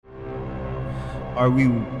are we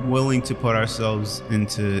willing to put ourselves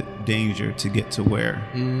into danger to get to where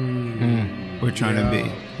we're trying to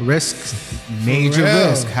be? Risk, major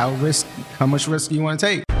risk. How much risk do you want to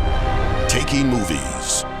take? Taking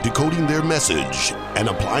movies, decoding their message, and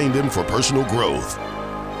applying them for personal growth.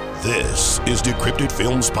 This is Decrypted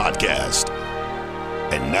Films Podcast.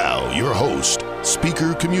 And now your host,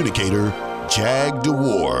 speaker communicator, Jag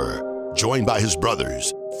DeWar, joined by his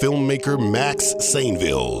brothers, filmmaker Max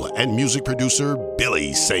Sainville and music producer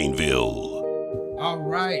Billy Sainville. All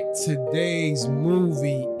right, today's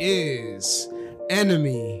movie is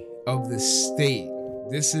Enemy of the State.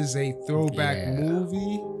 This is a throwback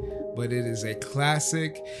movie, but it is a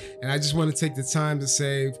classic. And I just want to take the time to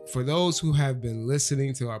say, for those who have been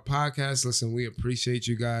listening to our podcast, listen, we appreciate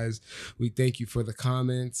you guys. We thank you for the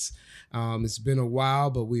comments. It's been a while,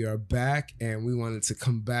 but we are back, and we wanted to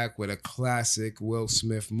come back with a classic Will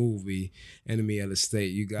Smith movie, Enemy of the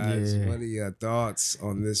State. You guys, what are your thoughts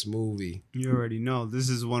on this movie? You already know. This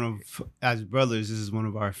is as brothers, this is one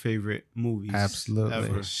of our favorite movies. Absolutely.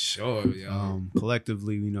 Ever. For sure, yo.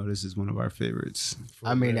 Collectively, we know this is one of our favorites.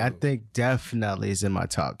 I think definitely it's in my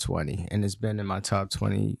top 20, and it's been in my top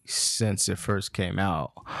 20 since it first came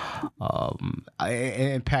out.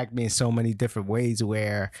 It impacted me in so many different ways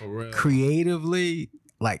where creatively,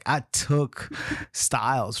 like, I took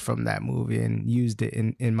styles from that movie and used it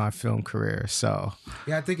in my film career. So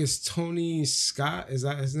yeah, I think it's Tony Scott. Is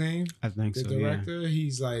that his name? I think the so. director.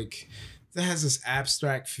 He's like, that has this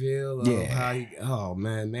abstract feel of how he,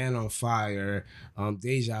 Man on Fire,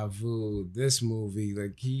 Deja Vu, this movie,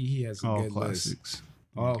 like he has some good classics.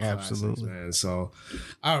 All classics, absolutely, man. So,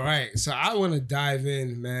 all right. So I want to dive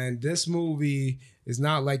in, man. This movie is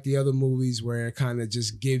not like the other movies where it kind of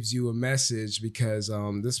just gives you a message, because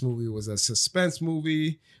this movie was a suspense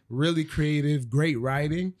movie, really creative, great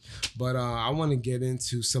writing. But I want to get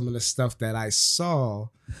into some of the stuff that I saw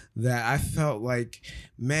that I felt like,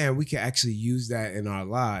 man, we could actually use that in our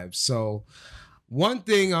lives. So one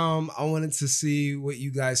thing I wanted to see what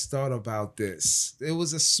you guys thought about this. It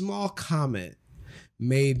was a small comment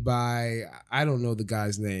made by, I don't know the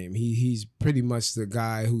guy's name. He's pretty much the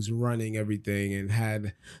guy who's running everything and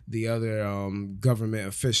had the other government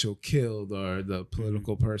official killed, or the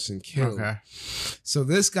political person killed. Okay. So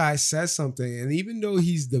this guy says something, and even though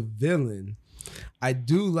he's the villain, I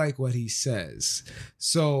do like what he says.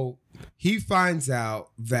 So he finds out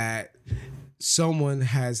that someone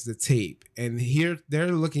has the tape, and here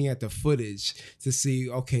they're looking at the footage to see,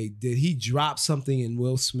 okay, did he drop something in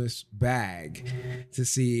Will Smith's bag to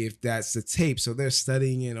see if that's the tape? So they're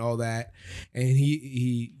studying and all that, and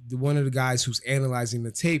he one of the guys who's analyzing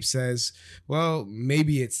the tape says, well,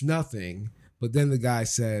 maybe it's nothing, but then the guy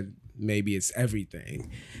said, maybe it's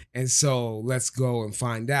everything. And so let's go and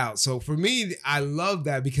find out. So for me, I love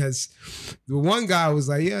that, because the one guy was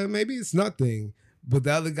like, yeah, maybe it's nothing, but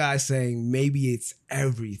the other guy saying maybe it's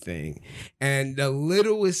everything. And the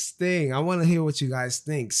littlest thing, I want to hear what you guys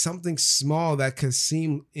think. Something small that could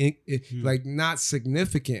seem like not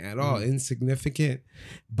significant at all, insignificant,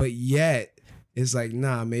 but yet it's like,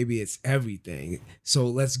 nah, maybe it's everything. So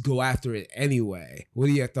let's go after it anyway. What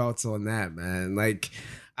are your thoughts on that, man? Like,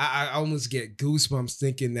 I almost get goosebumps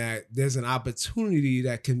thinking that there's an opportunity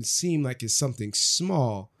that can seem like it's something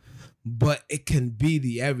small, but it can be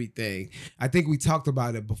the everything. I think we talked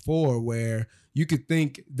about it before, where you could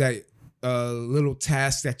think that a little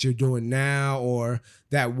task that you're doing now, or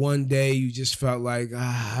that one day you just felt like,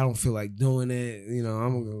 I don't feel like doing it,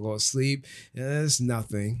 I'm gonna go to sleep. It's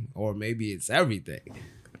nothing, or maybe it's everything.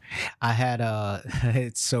 I had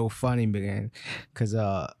it's so funny, man, because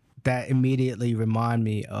that immediately reminded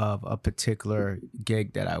me of a particular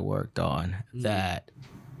gig that I worked on that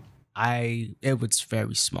it was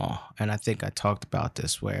very small. And I think I talked about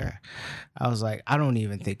this, where I was like, I don't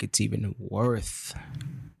even think it's even worth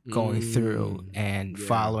going through and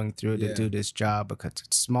following through to do this job, because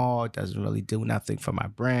it's small. It doesn't really do nothing for my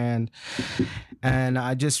brand. And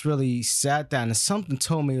I just really sat down, and something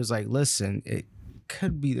told me, it was like, listen, it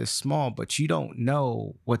could be this small, but you don't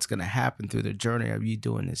know what's going to happen through the journey of you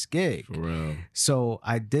doing this gig. For real. So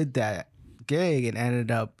I did that gig and ended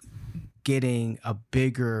up getting a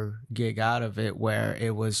bigger gig out of it, where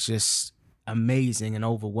it was just amazing and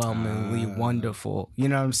overwhelmingly wonderful. You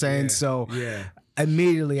know what I'm saying? So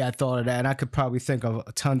immediately I thought of that, and I could probably think of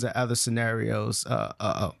tons of other scenarios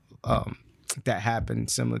that happened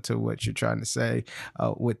similar to what you're trying to say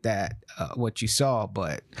with that what you saw,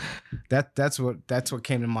 but that's what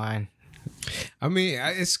came to mind I mean,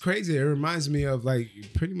 it's crazy. It reminds me of like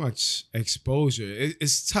pretty much exposure.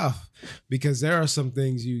 It's tough because there are some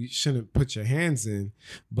things you shouldn't put your hands in,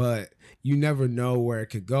 but you never know where it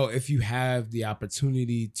could go. If you have the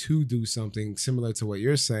opportunity to do something similar to what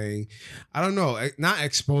you're saying, I don't know, not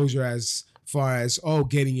exposure as far as,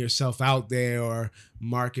 getting yourself out there or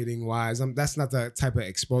marketing wise. That's not the type of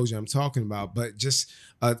exposure I'm talking about, but just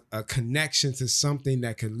a connection to something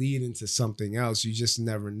that could lead into something else. You just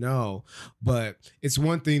never know. But it's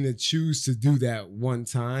one thing to choose to do that one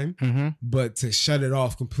time, but to shut it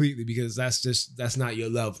off completely because that's not your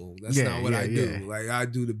level. That's not what I do. Like I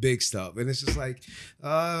do the big stuff. And it's just like,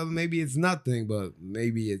 maybe it's nothing, but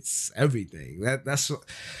maybe it's everything. That's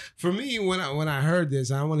for me, when I heard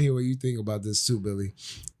this, I want to hear what you think about this too, Billy.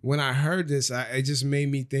 When I heard this, it just made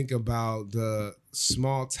me think about the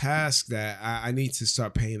small task that I need to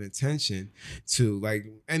start paying attention to, like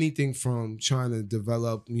anything from trying to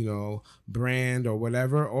develop, brand or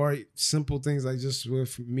whatever, or simple things like just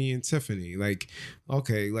with me and Tiffany. Like,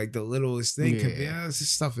 okay, like the littlest thing could be, this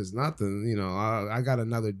stuff is nothing. I got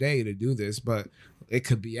another day to do this, but it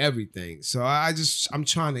could be everything. So I'm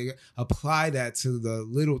trying to apply that to the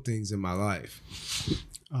little things in my life.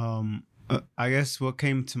 I guess what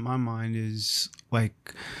came to my mind is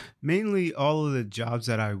like mainly all of the jobs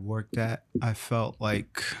that I worked at, I felt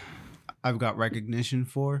like I've got recognition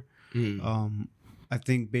for. I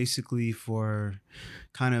think basically for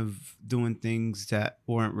kind of doing things that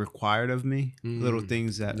weren't required of me, little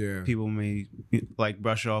things that people may like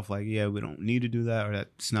brush off like, we don't need to do that, or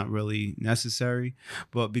that's not really necessary.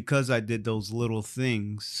 But because I did those little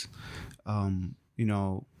things,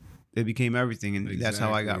 it became everything, and that's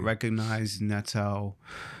how I got recognized, and that's how,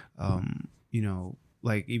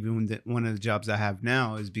 like even one of the jobs I have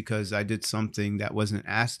now is because I did something that wasn't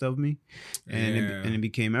asked of me, and it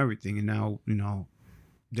became everything, and now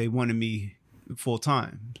they wanted me full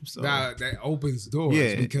time. So that opens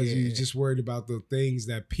doors because you just worried about the things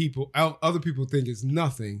that other people think is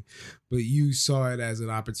nothing, but you saw it as an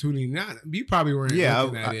opportunity. You probably weren't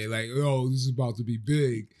looking at it like, this is about to be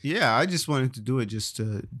big. Yeah, I just wanted to do it just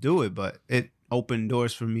to do it, but it opened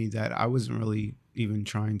doors for me that I wasn't really even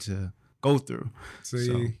trying to go through.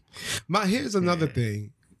 See, here's another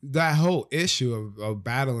thing. That whole issue of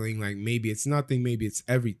battling, like maybe it's nothing, maybe it's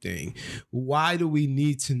everything. Why do we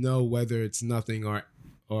need to know whether it's nothing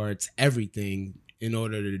or it's everything in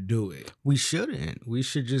order to do it? We shouldn't. We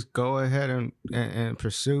should just go ahead and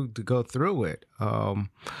pursue to go through it,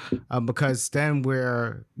 because then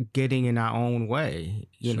we're getting in our own way.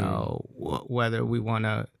 Whether we want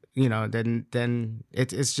to. Then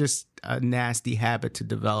it's just a nasty habit to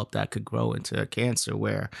develop that could grow into a cancer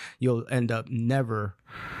where you'll end up never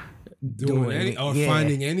doing any or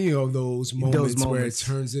finding any of those moments where it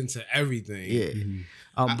turns into everything. Yeah.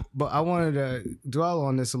 But I wanted to dwell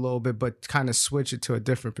on this a little bit, but kind of switch it to a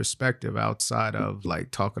different perspective outside of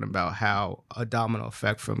like talking about how a domino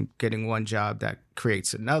effect from getting one job that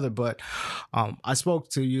creates another. But I spoke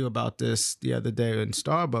to you about this the other day in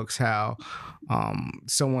Starbucks, how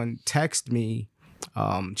someone texted me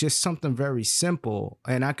just something very simple,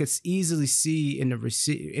 and I could easily see in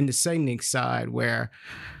the sending side where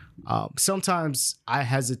sometimes I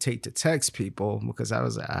hesitate to text people because I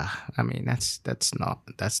was that's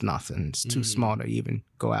nothing. It's too small to even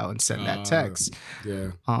go out and send that text.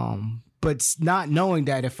 But not knowing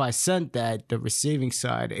that if I sent that, the receiving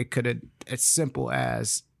side, it could have, as simple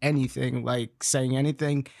as anything, like saying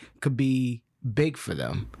anything could be big for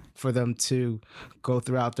them to go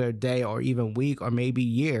throughout their day or even week or maybe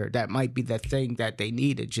year. That might be the thing that they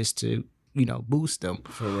needed just to, boost them.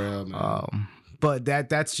 For real, man. But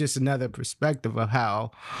that's just another perspective of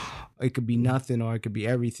how it could be nothing or it could be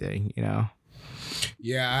everything,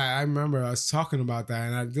 Yeah, I remember us talking about that,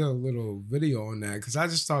 and I did a little video on that because I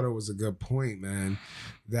just thought it was a good point, man.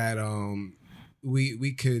 That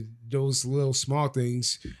we could, those little small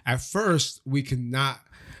things. At first, we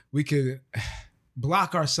could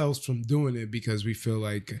block ourselves from doing it because we feel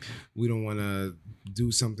like we don't want to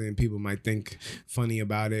do something people might think funny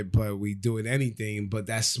about it, but we do it anything. But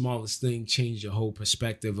that smallest thing changed your whole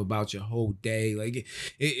perspective about your whole day. Like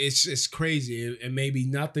it's crazy. It may be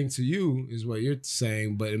nothing to you is what you're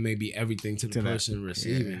saying, but it may be everything to the person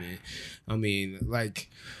receiving it. I mean, like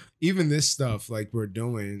even this stuff like we're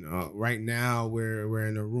doing right now, we're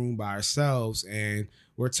in a room by ourselves and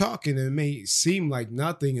we're talking, and it may seem like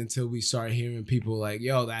nothing until we start hearing people like,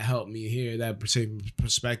 yo, that helped me hear that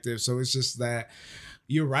perspective. So it's just that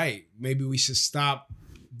you're right. Maybe we should stop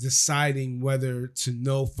deciding whether to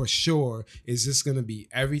know for sure, is this going to be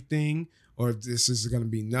everything or this is going to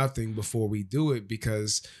be nothing before we do it,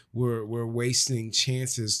 because we're wasting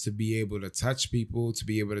chances to be able to touch people, to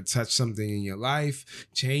be able to touch something in your life,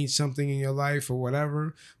 change something in your life or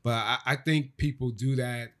whatever. But I think people do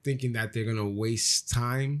that thinking that they're going to waste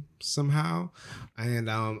time somehow. And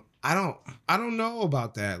I don't know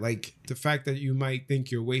about that. Like, the fact that you might think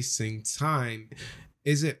you're wasting time,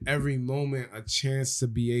 isn't every moment a chance to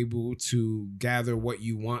be able to gather what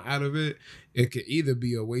you want out of it? It could either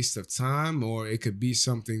be a waste of time, or it could be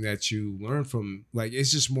something that you learn from. Like, it's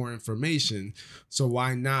just more information. So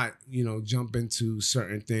why not, jump into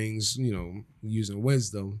certain things, using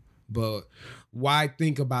wisdom? But why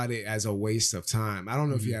think about it as a waste of time? I don't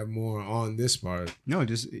know if you have more on this part. No,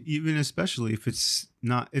 just even especially if it's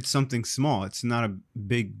something small. It's not a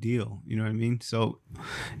big deal. You know what I mean? So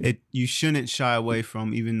you shouldn't shy away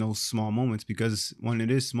from even those small moments, because when it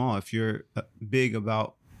is small, if you're big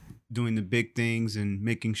about doing the big things and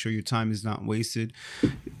making sure your time is not wasted,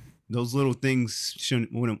 those little things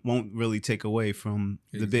won't really take away from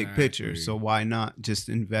the big picture. So why not just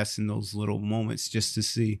invest in those little moments just to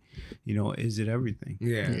see, is it everything?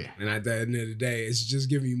 Yeah. And at the end of the day, it's just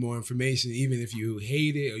giving you more information. Even if you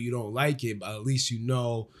hate it or you don't like it, but at least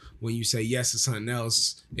when you say yes to something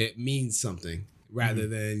else, it means something. Rather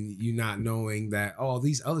than you not knowing that,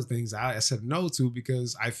 these other things I said no to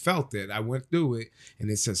because I felt it. I went through it and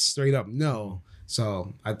it's a straight up no.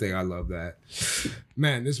 So I think I love that.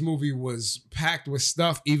 Man, this movie was packed with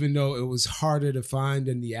stuff, even though it was harder to find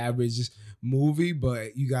than the average movie.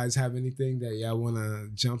 But you guys have anything that y'all want to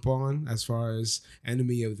jump on as far as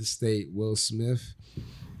Enemy of the State, Will Smith?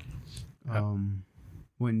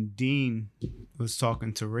 When Dean was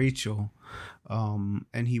talking to Rachel,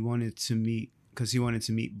 and he wanted to meet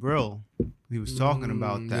Brill, he was talking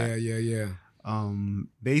about that. Yeah.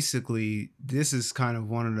 Basically, this is kind of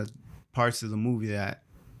one of the parts of the movie that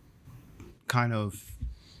kind of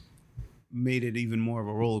made it even more of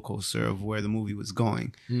a roller coaster of where the movie was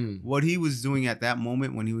going. What he was doing at that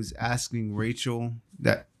moment when he was asking Rachel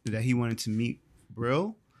that he wanted to meet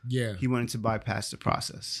Brill, he wanted to bypass the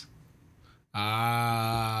process. So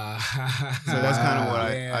that's kind of what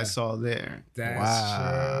I saw there.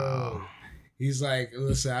 That's true. He's like,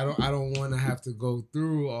 listen, I don't want to have to go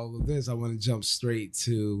through all of this. I want to jump straight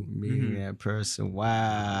to meeting that person.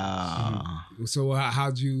 Wow. So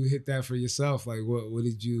how'd you hit that for yourself? Like, what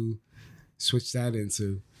did you switch that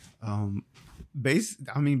into?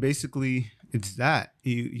 Basically, it's that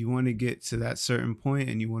you want to get to that certain point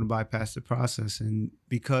and you want to bypass the process, and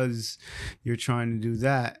because you're trying to do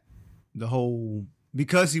that,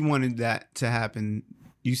 because he wanted that to happen.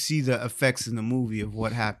 You see the effects in the movie of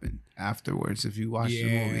what happened afterwards if you watch the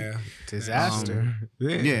movie. Disaster.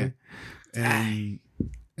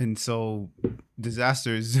 And so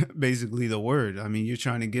disaster is basically the word. I mean, you're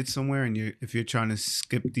trying to get somewhere, and if you're trying to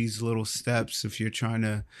skip these little steps, if you're trying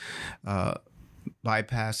to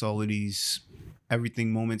bypass all of these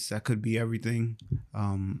everything moments that could be everything,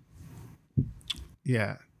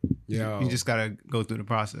 you just gotta go through the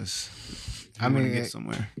process. I mean, get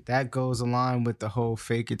somewhere. That goes along with the whole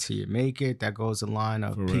fake it till you make it. That goes along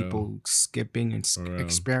of people skipping and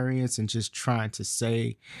experience and just trying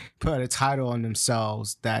to put a title on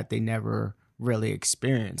themselves that they never really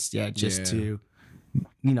experienced yet, just to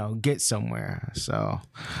get somewhere. So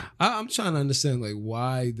I'm trying to understand, like,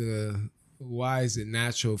 why is it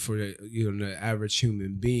natural for the average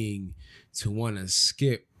human being to want to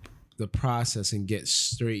skip the process and get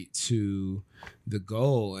straight to the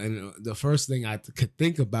goal? And the first thing I could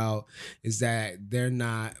think about is that they're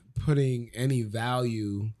not putting any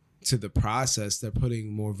value to the process. They're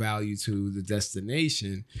putting more value to the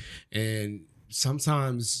destination. And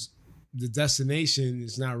sometimes the destination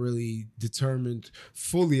is not really determined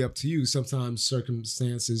fully up to you. Sometimes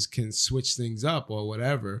circumstances can switch things up or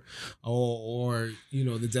whatever, or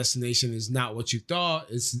the destination is not what you thought,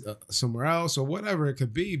 it's somewhere else or whatever it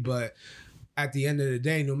could be. But at the end of the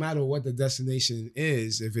day, no matter what the destination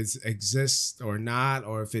is, if it exists or not,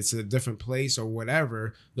 or if it's a different place or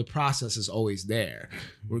whatever, the process is always there.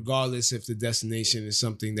 Regardless if the destination is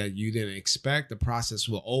something that you didn't expect, the process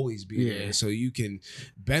will always be there. So you can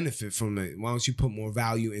benefit from it. Why don't you put more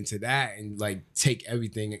value into that and take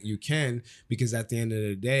everything that you can? Because at the end of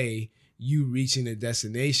the day, you reaching a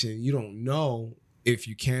destination, you don't know if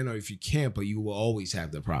you can or if you can't, but you will always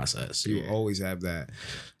have the process. You will always have that.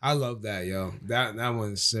 I love that, yo. That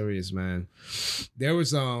one's serious, man. There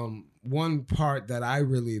was one part that I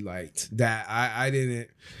really liked that I didn't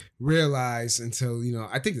realize until,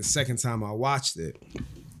 I think the second time I watched it.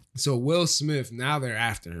 So Will Smith, now they're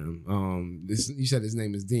after him. You said his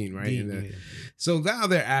name is Dean, right? Dean, And, yeah. so now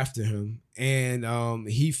they're after him, and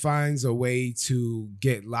he finds a way to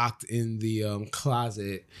get locked in the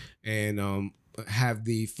closet and have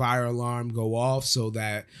the fire alarm go off so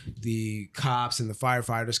that the cops and the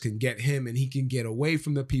firefighters can get him, and he can get away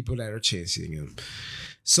from the people that are chasing him.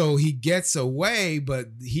 So he gets away, but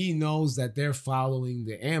he knows that they're following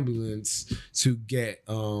the ambulance to get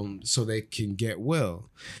so they can get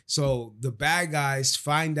Will. So the bad guys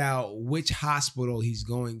find out which hospital he's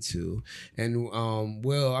going to, and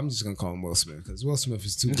Will, I'm just gonna call him Will Smith because Will Smith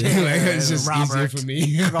is too big. Like, it's just easier for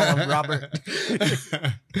me. Call him Robert.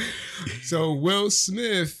 So Will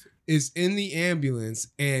Smith is in the ambulance,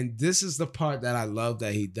 and this is the part that I love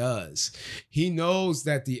that he does. He knows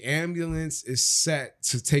that the ambulance is set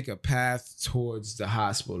to take a path towards the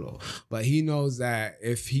hospital, but he knows that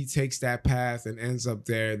if he takes that path and ends up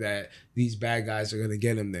there, that these bad guys are going to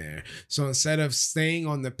get him there. So instead of staying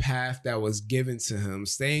on the path that was given to him,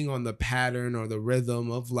 staying on the pattern or the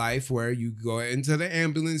rhythm of life where you go into the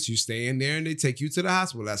ambulance, you stay in there, and they take you to the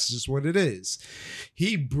hospital. That's just what it is.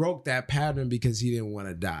 He broke that pattern because he didn't want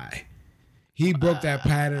to die. He broke that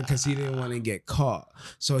pattern because he didn't want to get caught.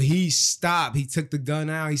 So he stopped. He took the gun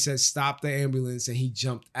out. He said, stop the ambulance. And he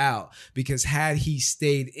jumped out because had he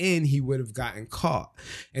stayed in, he would have gotten caught.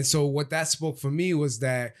 And so what that spoke for me was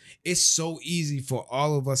that it's so easy for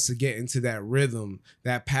all of us to get into that rhythm,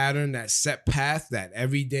 that pattern, that set path that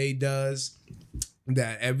every day does,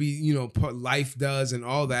 that every, life does and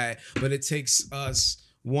all that. But it takes us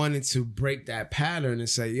wanting to break that pattern and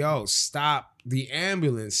say, yo, stop the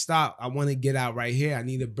ambulance, stop. I want to get out right here. I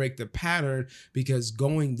need to break the pattern because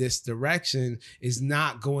going this direction is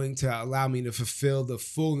not going to allow me to fulfill the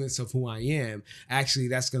fullness of who I am. Actually,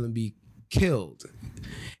 that's going to be killed.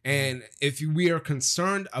 And if we are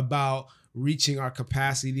concerned about reaching our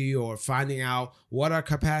capacity or finding out what our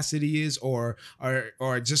capacity is or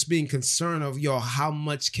just being concerned of, how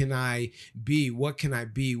much can I be? What can I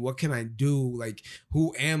be? What can I do? Like,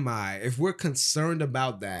 who am I? If we're concerned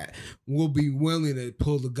about that, we'll be willing to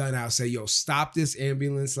pull the gun out, say, stop this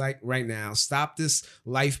ambulance right now. Stop this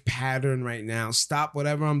life pattern right now. Stop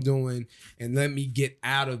whatever I'm doing and let me get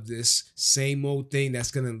out of this same old thing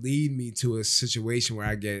that's going to lead me to a situation where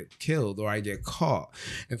I get killed or I get caught.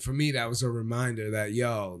 And for me, that was a reminder that,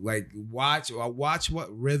 watch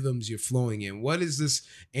what rhythms you're flowing in. What is this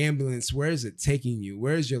ambulance? Where is it taking you?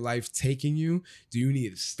 Where is your life taking you? Do you need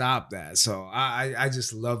to stop that? So I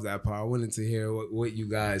just love that part. I wanted to hear what you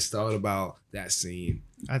guys thought about that scene.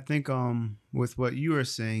 I think with what you were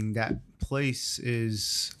saying, that place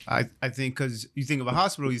is, I think, because you think of a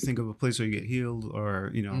hospital, you think of a place where you get healed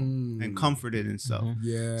or, and comforted and stuff. Mm-hmm.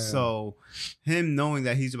 Yeah. So him knowing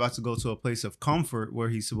that he's about to go to a place of comfort where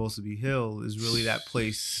he's supposed to be healed is really that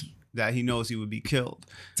place that he knows he would be killed.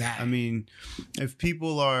 Dang. I mean, if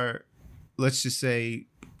people are, let's just say,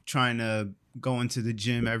 trying to go into the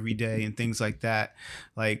gym every day and things like that,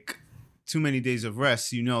 like too many days of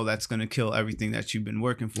rest, that's going to kill everything that you've been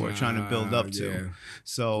working for, trying to build up to. Yeah.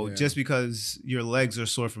 So just because your legs are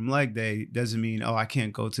sore from leg day doesn't mean, I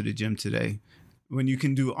can't go to the gym today. When you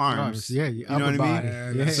can do arms. Yeah, you know what I mean?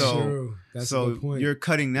 Yeah, that's So- true. That's a So good point. you're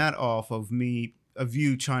cutting that off of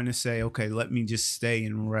you trying to say, okay, let me just stay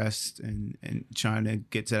and rest and trying to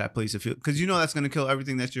get to that place of feel, because that's going to kill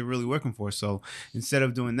everything that you're really working for. So instead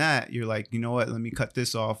of doing that, you're like, you know what, let me cut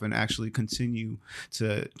this off and actually continue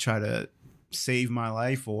to try to save my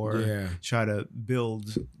life or try to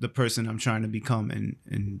build the person I'm trying to become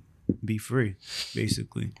and be free,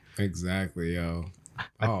 basically. Exactly, yo.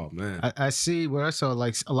 Oh man. I see where so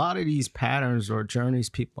like a lot of these patterns or journeys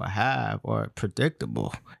people have are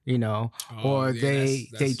predictable, or they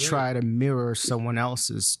that's try to mirror someone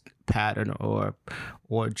else's pattern or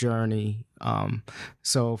journey.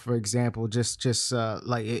 So for example, just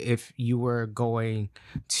like if you were going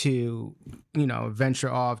to,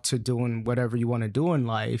 venture off to doing whatever you want to do in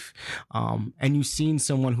life, and you've seen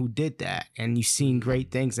someone who did that and you've seen great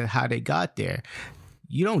things and how they got there.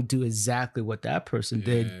 You don't do exactly what that person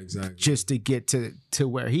did exactly. just to get to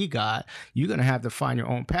where he got. You're going to have to find your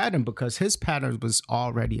own pattern because his pattern was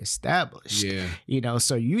already established. Yeah.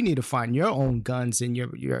 So you need to find your own guns in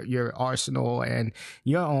your arsenal and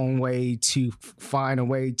your own way to find a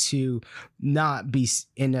way to not be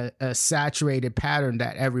in a saturated pattern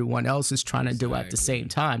that everyone else is trying to do at the same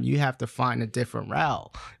time. You have to find a different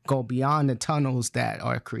route, go beyond the tunnels that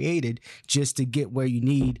are created just to get where you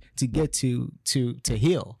need to get to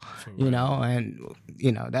heal, you know, and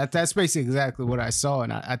you know that's basically exactly what I saw,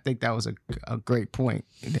 and I think that was a great point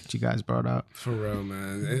that you guys brought up. For real,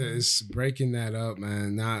 man. It's breaking that up,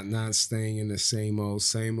 man. Not staying in the same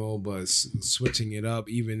old, but switching it up,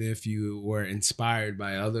 even if you were inspired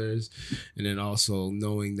by others, and then also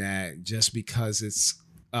knowing that just because it's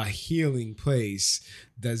a healing place,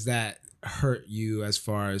 does that hurt you as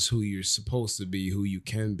far as who you're supposed to be, who you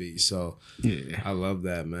can be? So yeah, I love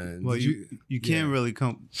that, man. Well, you can't really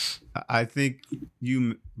come. I think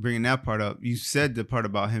you bringing that part up. You said the part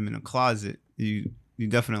about him in a closet. You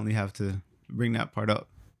definitely have to bring that part up.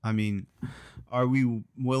 I mean, are we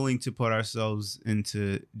willing to put ourselves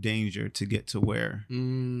into danger to get to where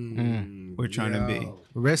we're trying to be?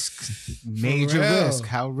 Risk, major risk.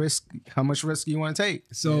 How much risk you want to take?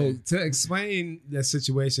 So to explain that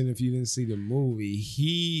situation, if you didn't see the movie,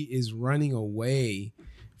 he is running away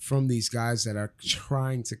from these guys that are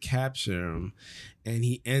trying to capture him, and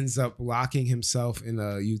he ends up locking himself in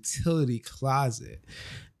a utility closet.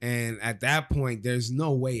 And at that point, there's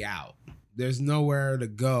no way out. There's nowhere to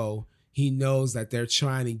go. He knows that they're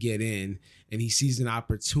trying to get in, and he sees an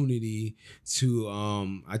opportunity to,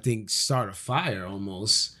 I think, start a fire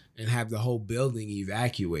almost and have the whole building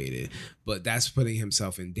evacuated. But that's putting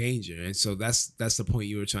himself in danger. And so that's the point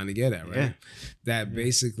you were trying to get at, right? Yeah. That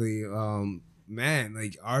basically, man,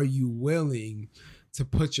 like, are you willing to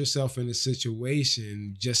put yourself in a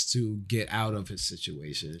situation just to get out of his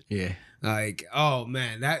situation? Yeah. Like, oh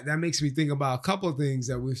man, that makes me think about a couple of things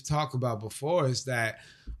that we've talked about before. Is that,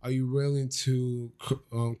 are you willing to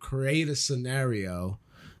create a scenario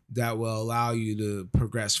that will allow you to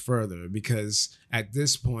progress further? Because at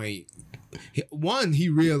this point, he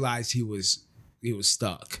realized he was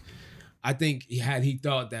stuck. I think he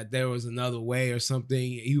thought that there was another way or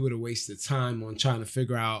something, he would have wasted time on trying to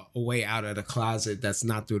figure out a way out of the closet that's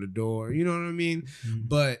not through the door. You know what I mean? Mm-hmm.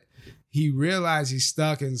 But he realized he's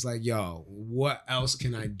stuck, and it's like, yo, what else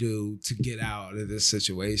can I do to get out of this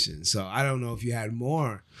situation? So I don't know if you had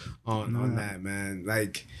more on that, man.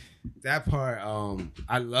 Like that part,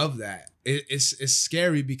 I love that. It's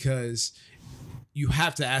scary because you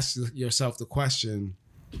have to ask yourself the question,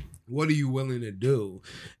 what are you willing to do?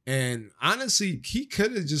 And honestly, he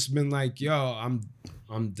could have just been like, yo,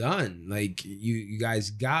 I'm done. Like you guys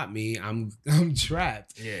got me. I'm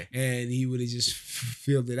trapped. Yeah. And he would have just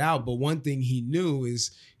filled it out. But one thing he knew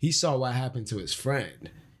is he saw what happened to his friend.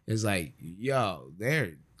 It's like, yo,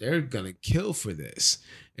 they're gonna kill for this.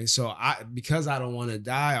 And so because I don't want to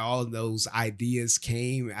die, all of those ideas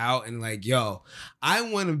came out, and like, yo, I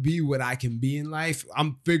want to be what I can be in life.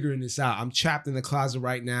 I'm figuring this out. I'm trapped in the closet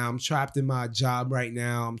right now. I'm trapped in my job right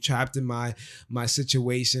now. I'm trapped in my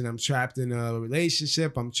situation. I'm trapped in a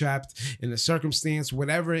relationship. I'm trapped in a circumstance,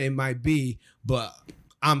 whatever it might be, but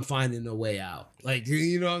I'm finding a way out. Like,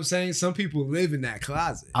 you know what I'm saying? Some people live in that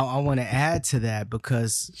closet. I want to add to that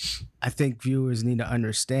because I think viewers need to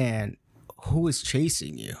understand who is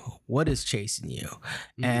chasing you, what is chasing you.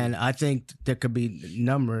 Mm-hmm. And I think there could be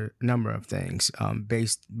number of things,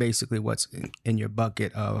 basically what's in your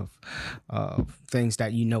bucket of things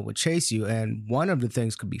that you know would chase you. And one of the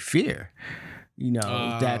things could be fear, you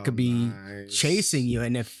know, that could be chasing you.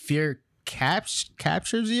 And if fear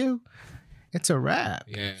captures you, it's a wrap.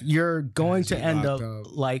 Yeah. You're going to end up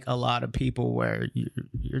like a lot of people where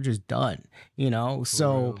you're just done, you know?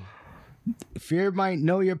 So fear might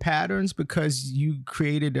know your patterns because you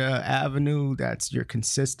created an avenue you're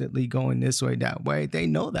consistently going this way, that way. They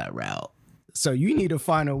know that route. So you need to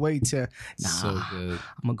find a way to, I'm going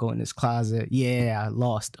to go in this closet. Yeah, I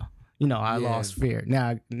lost them. You know, I lost fear.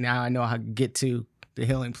 Now I know how to get to the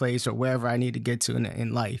healing place or wherever I need to get to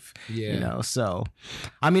in life. Yeah. You know, so,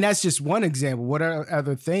 I mean, that's just one example. What are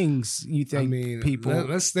other things you think people...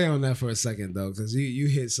 Let's stay on that for a second, though, because you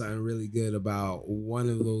hit something really good about one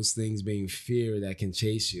of those things being fear that can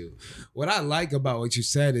chase you. What I like about what you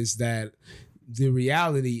said is that the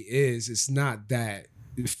reality is it's not that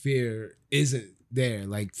fear isn't there.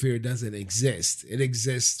 Like, fear doesn't exist. It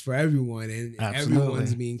exists for everyone, and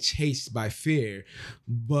everyone's being chased by fear.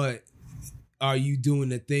 But are you doing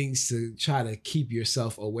the things to try to keep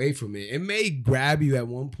yourself away from it? It may grab you at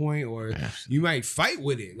one point, or you might fight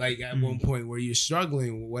with it, like at one point where you're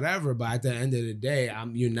struggling, whatever. But at the end of the day,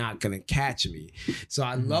 you're not gonna catch me. So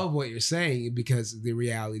I love what you're saying, because the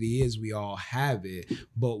reality is we all have it.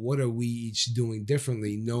 But what are we each doing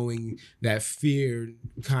differently? Knowing that fear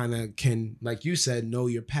kind of can, like you said, know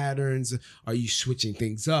your patterns. Are you switching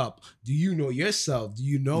things up? Do you know yourself? Do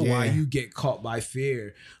you know why you get caught by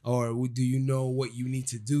fear, or do you know what you need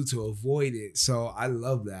to do to avoid it? So I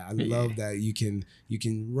love that. I love that you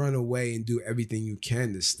can run away and do everything you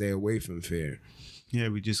can to stay away from fear. Yeah,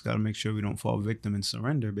 we just got to make sure we don't fall victim and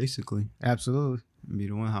surrender, basically. Absolutely. Be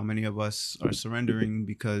the one. How many of us are surrendering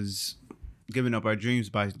because giving up our dreams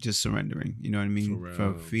by just surrendering? You know what I mean?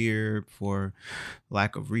 For fear, for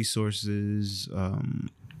lack of resources,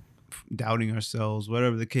 doubting ourselves,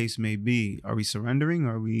 whatever the case may be. Are we surrendering?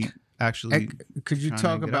 Or are we actually? Could you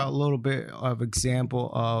talk about a little bit of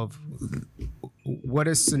example of what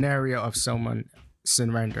is scenario of someone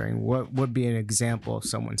surrendering? What would be an example of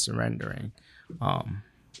someone surrendering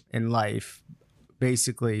in life,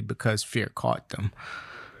 basically because fear caught them?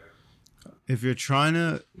 If you're trying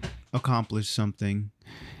to accomplish something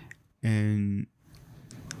and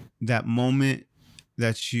that moment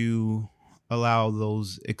that you allow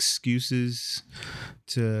those excuses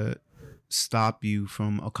to stop you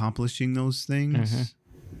from accomplishing those things.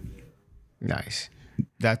 Nice.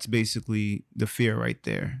 That's basically the fear right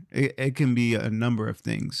there. It can be a number of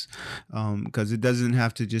things, because it doesn't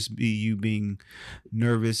have to just be you being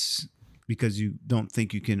nervous because you don't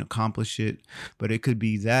think you can accomplish it, but it could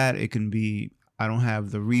be that. It can be, I don't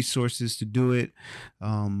have the resources to do it.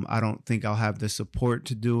 I don't think I'll have the support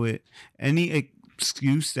to do it. Any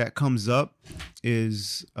excuse that comes up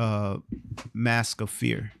is a mask of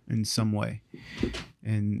fear in some way.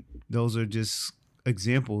 And those are just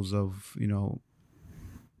examples of,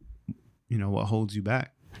 what holds you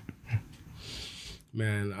back.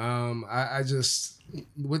 Man, I just,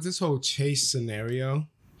 with this whole chase scenario,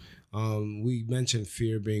 we mentioned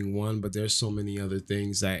fear being one, but there's so many other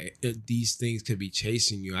things that these things could be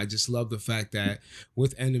chasing you. I just love the fact that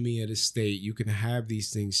with Enemy of the State, you can have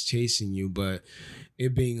these things chasing you, but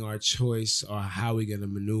it being our choice or how we're going to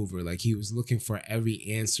maneuver. Like, he was looking for every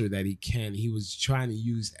answer that he can. He was trying to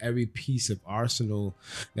use every piece of arsenal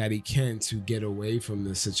that he can to get away from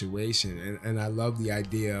the situation. And I love the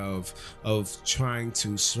idea of trying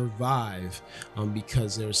to survive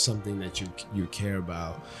because there's something that you care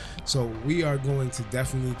about. So we are going to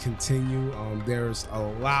definitely continue. There's a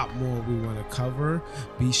lot more we want to cover.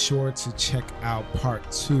 Be sure to check out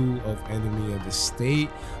part 2 of Enemy of the State.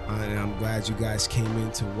 And I'm glad you guys came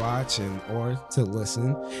in to watch or to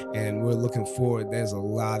listen. And we're looking forward. There's a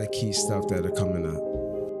lot of key stuff that are coming up.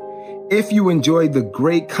 If you enjoyed the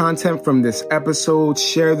great content from this episode,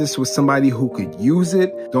 share this with somebody who could use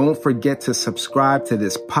it. Don't forget to subscribe to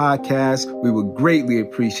this podcast. We would greatly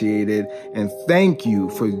appreciate it. And thank you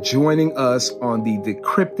for joining us on the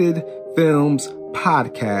Decrypted Films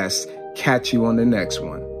podcast. Catch you on the next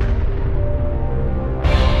one.